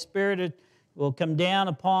Holy Spirit will come down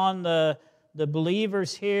upon the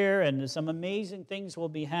believers here, and some amazing things will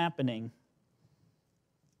be happening.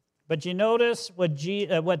 But you notice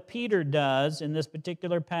what Peter does in this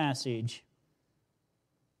particular passage.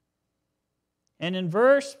 And in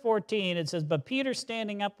verse 14, it says, But Peter,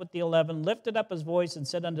 standing up with the 11, lifted up his voice and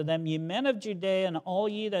said unto them, Ye men of Judea, and all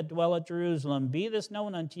ye that dwell at Jerusalem, be this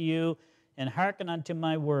known unto you, and hearken unto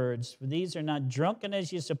my words. For these are not drunken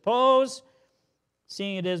as ye suppose,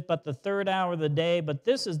 seeing it is but the third hour of the day. But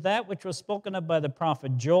this is that which was spoken of by the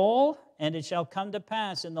prophet Joel. And it shall come to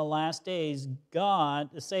pass in the last days,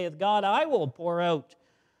 saith God, I will pour out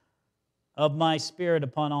of my Spirit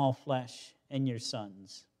upon all flesh, and your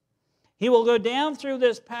sons. He will go down through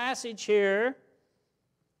this passage here,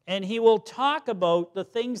 and he will talk about the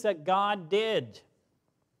things that God did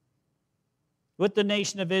with the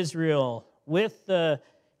nation of Israel, with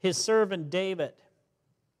his servant David.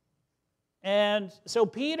 And so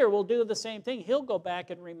Peter will do the same thing. He'll go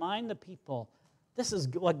back and remind the people, this is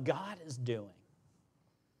what God is doing.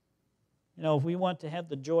 You know, if we want to have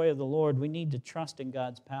the joy of the Lord, we need to trust in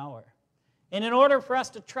God's power. And in order for us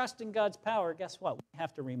to trust in God's power, guess what? We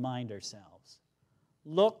have to remind ourselves,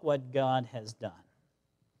 look what God has done.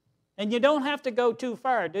 And you don't have to go too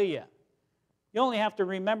far, do you? You only have to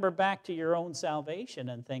remember back to your own salvation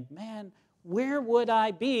and think, man, where would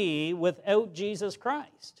I be without Jesus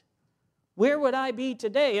Christ? Where would I be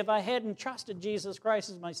today if I hadn't trusted Jesus Christ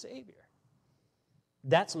as my Savior?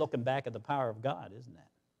 That's looking back at the power of God, isn't it?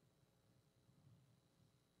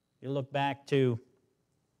 You look back to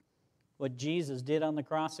what Jesus did on the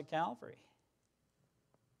cross of Calvary.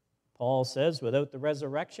 Paul says, without the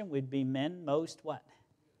resurrection, we'd be men most what?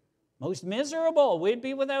 Most miserable. We'd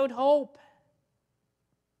be without hope.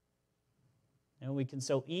 And we can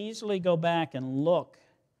so easily go back and look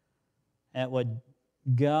at what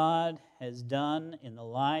God has done in the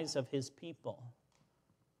lives of his people,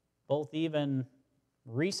 both even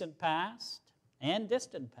recent past and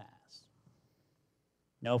distant past.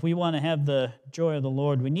 Now, if we want to have the joy of the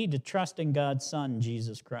Lord, we need to trust in God's Son,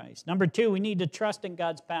 Jesus Christ. Number two, we need to trust in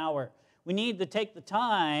God's power. We need to take the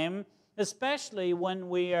time, especially when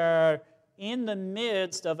we are in the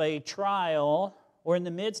midst of a trial or in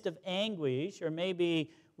the midst of anguish, or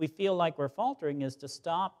maybe we feel like we're faltering, is to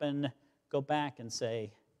stop and go back and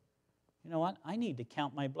say, you know what? I need to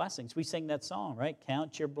count my blessings. We sing that song, right?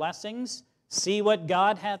 Count your blessings. See what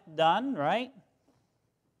God hath done, right?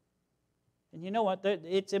 And you know what?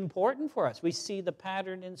 It's important for us. We see the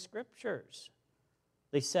pattern in Scriptures.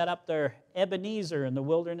 They set up their Ebenezer in the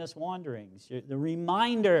wilderness wanderings. The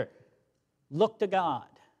reminder, look to God,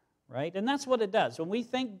 right? And that's what it does. When we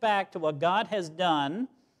think back to what God has done,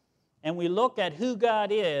 and we look at who God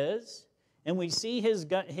is, and we see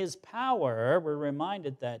his power, we're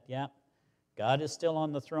reminded that, yeah, God is still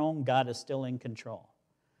on the throne. God is still in control.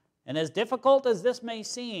 And as difficult as this may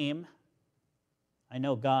seem, I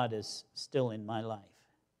know God is still in my life.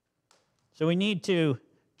 So we need to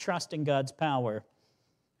trust in God's power.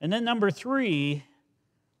 And then number three,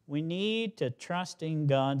 We need to trust in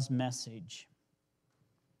God's message.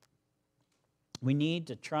 We need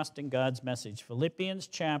to trust in God's message. Philippians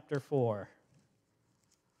chapter 4.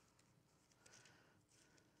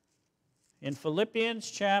 In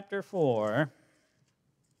Philippians chapter 4,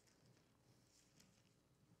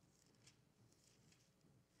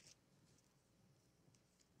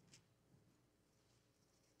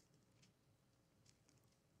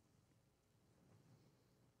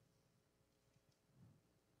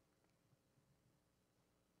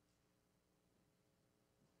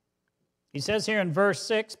 he says here in verse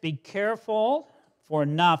 6, be careful for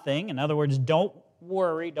nothing. In other words, don't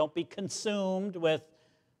worry, don't be consumed with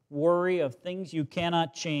worry of things you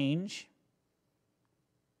cannot change.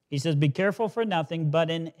 He says, be careful for nothing, but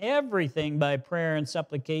in everything by prayer and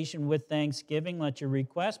supplication with thanksgiving, let your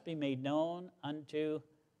requests be made known unto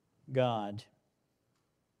God.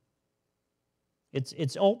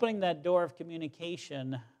 It's opening that door of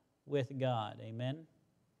communication with God. Amen?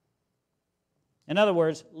 In other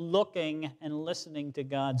words, looking and listening to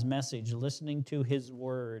God's message, listening to His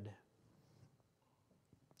word.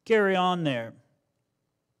 Carry on there.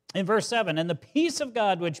 In verse 7, and the peace of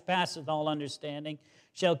God which passeth all understanding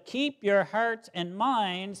shall keep your hearts and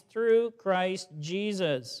minds through Christ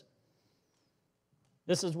Jesus.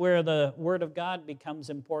 This is where the Word of God becomes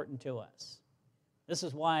important to us. This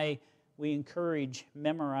is why we encourage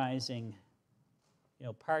memorizing,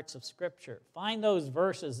 parts of Scripture. Find those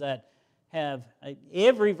verses that have,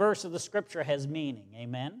 every verse of the Scripture has meaning,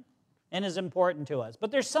 amen, and is important to us. But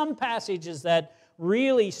there's some passages that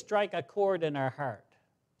really strike a chord in our heart.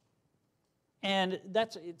 And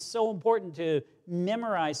it's so important to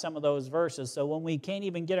memorize some of those verses, so when we can't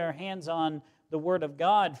even get our hands on the Word of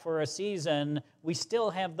God for a season, we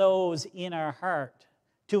still have those in our heart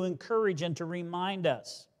to encourage and to remind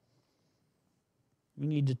us. We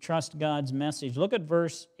need to trust God's message. Look at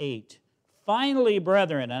verse 8. Finally,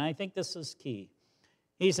 brethren, and I think this is key.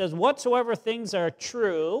 He says, whatsoever things are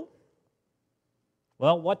true,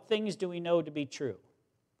 well, what things do we know to be true?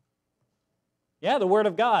 Yeah, the Word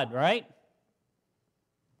of God, right?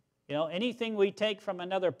 Anything we take from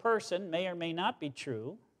another person may or may not be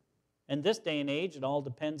true. In this day and age, it all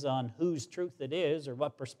depends on whose truth it is or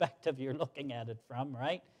what perspective you're looking at it from,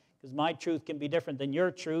 right? Because my truth can be different than your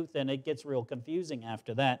truth, and it gets real confusing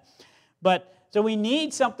after that. So we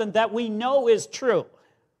need something that we know is true,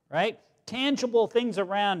 right? Tangible things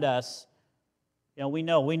around us. We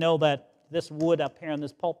know that this wood up here in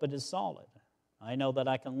this pulpit is solid. I know that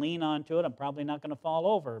I can lean onto it. I'm probably not going to fall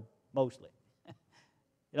over, mostly.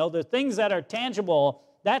 The things that are tangible,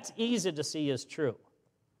 that's easy to see as true.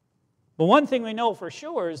 But one thing we know for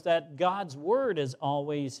sure is that God's Word is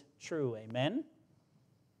always true. Amen?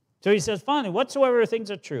 So he says, finally, whatsoever things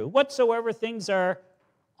are true, whatsoever things are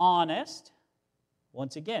honest.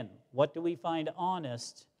 Once again, what do we find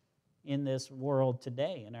honest in this world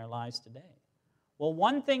today, in our lives today? Well,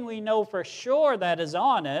 one thing we know for sure that is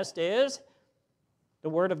honest is the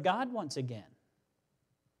Word of God once again.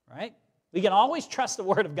 Right? We can always trust the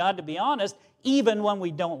Word of God to be honest, even when we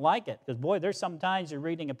don't like it. Because, boy, there's sometimes you're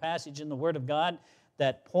reading a passage in the Word of God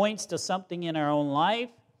that points to something in our own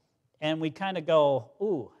life, and we kind of go,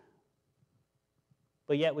 ooh.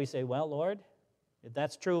 But yet we say, well, Lord, if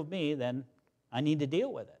that's true of me, then I need to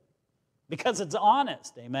deal with it. Because it's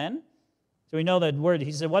honest, amen? So we know that word.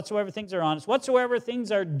 He said, whatsoever things are honest, whatsoever things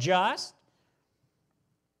are just,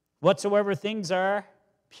 whatsoever things are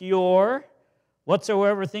pure,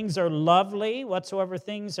 whatsoever things are lovely, whatsoever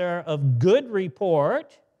things are of good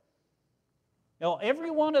report. Every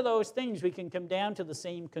one of those things we can come down to the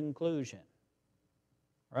same conclusion,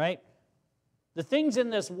 right? The things in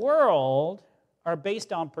this world are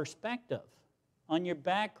based on perspective, on your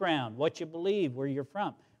background, what you believe, where you're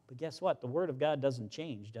from. But guess what? The Word of God doesn't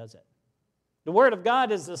change, does it? The Word of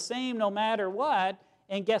God is the same no matter what,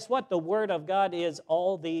 and guess what? The Word of God is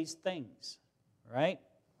all these things, right?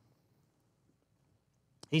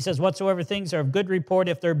 He says, whatsoever things are of good report,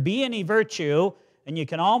 if there be any virtue, and you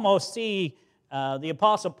can almost see the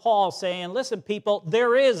Apostle Paul saying, listen, people,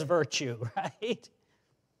 there is virtue, right?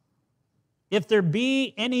 If there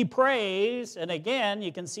be any praise, and again,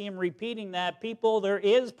 you can see him repeating that, people, there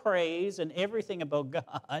is praise in everything about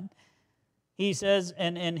God. He says,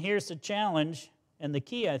 and here's the challenge, and the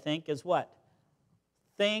key, I think, is what?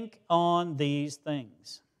 Think on these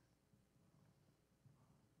things.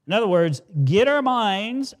 In other words, get our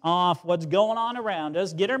minds off what's going on around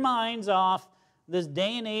us. Get our minds off this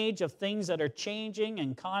day and age of things that are changing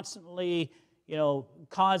and constantly,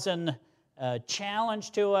 causing a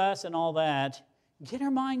challenge to us and all that. Get our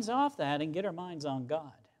minds off that and get our minds on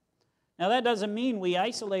God. Now, that doesn't mean we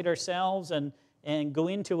isolate ourselves and and go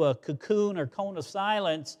into a cocoon or cone of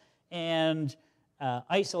silence and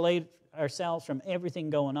isolate ourselves from everything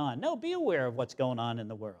going on. No, be aware of what's going on in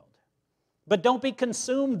the world. But don't be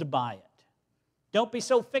consumed by it. Don't be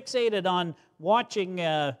so fixated on watching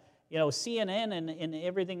CNN and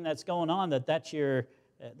everything that's going on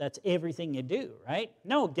that's everything you do, right?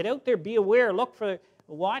 No, get out there, be aware,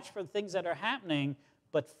 watch for things that are happening,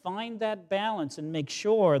 but find that balance and make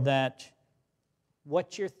sure that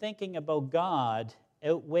what you're thinking about God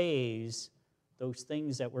outweighs those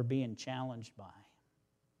things that we're being challenged by.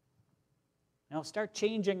 Now start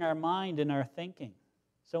changing our mind and our thinking.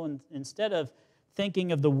 So instead of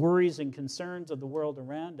thinking of the worries and concerns of the world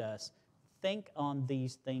around us, think on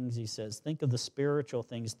these things, he says. Think of the spiritual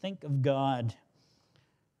things. Think of God.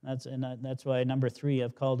 That's why number 3,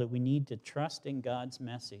 I've called it, we need to trust in God's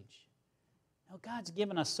message. Now, God's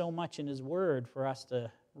given us so much in his word for us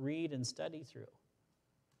to read and study through.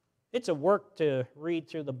 It's a work to read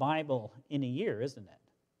through the Bible in a year, isn't it?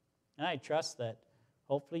 And I trust that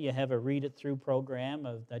hopefully you have a read-it-through program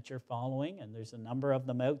that you're following, and there's a number of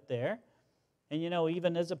them out there. And,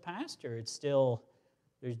 even as a pastor,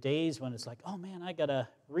 there's days when it's like, oh, man, I got to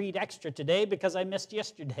read extra today because I missed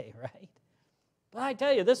yesterday, right? But I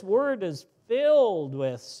tell you, this word is filled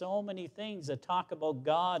with so many things that talk about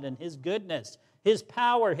God and his goodness, his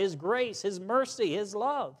power, his grace, his mercy, his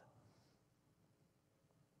love.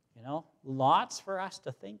 Lots for us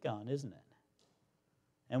to think on, isn't it?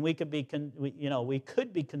 And we could be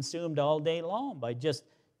consumed all day long by just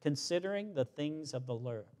considering the things of the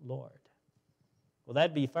Lord. Well,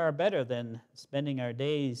 that'd be far better than spending our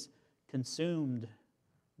days consumed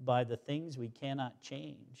by the things we cannot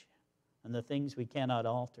change and the things we cannot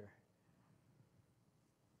alter.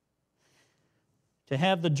 To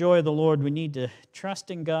have the joy of the Lord, we need to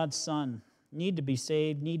trust in God's Son, need to be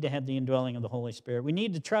saved, need to have the indwelling of the Holy Spirit. We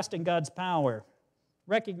need to trust in God's power,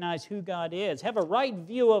 recognize who God is, have a right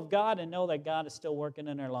view of God, and know that God is still working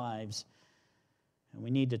in our lives. And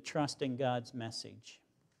we need to trust in God's message.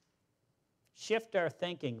 Shift our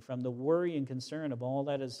thinking from the worry and concern of all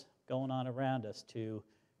that is going on around us to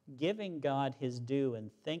giving God his due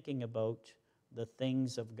and thinking about the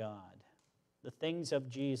things of God, the things of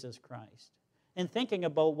Jesus Christ, and thinking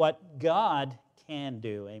about what God can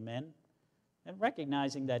do, amen, and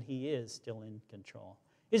recognizing that he is still in control.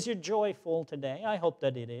 Is your joy full today? I hope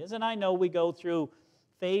that it is, and I know we go through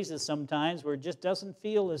phases sometimes where it just doesn't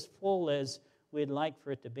feel as full as we'd like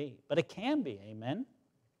for it to be, but it can be, amen,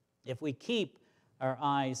 if we keep our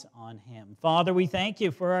eyes on him. Father, we thank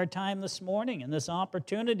you for our time this morning and this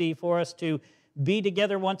opportunity for us to be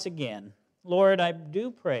together once again. Lord, I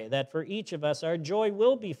do pray that for each of us, our joy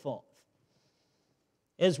will be full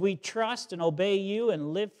as we trust and obey you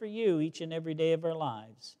and live for you each and every day of our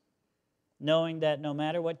lives, knowing that no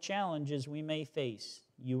matter what challenges we may face,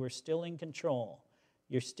 you are still in control.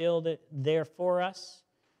 You're still there for us,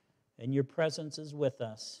 and your presence is with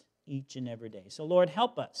us each and every day. So, Lord,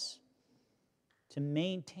 help us to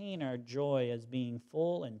maintain our joy as being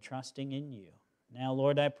full and trusting in you. Now,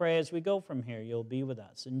 Lord, I pray as we go from here, you'll be with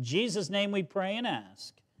us. In Jesus' name we pray and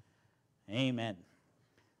ask. Amen.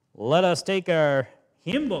 Let us take our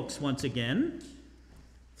hymn books once again.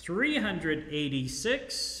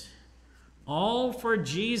 386, All for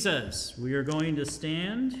Jesus. We are going to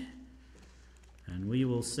stand and we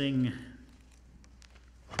will sing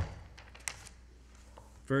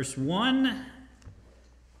verse 1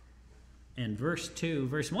 and verse 2.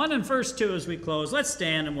 Verse 1 and verse 2 as we close. Let's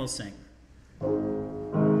stand and we'll sing.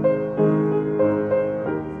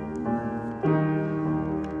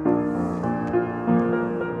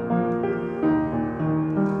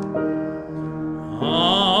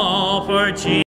 All for Jesus.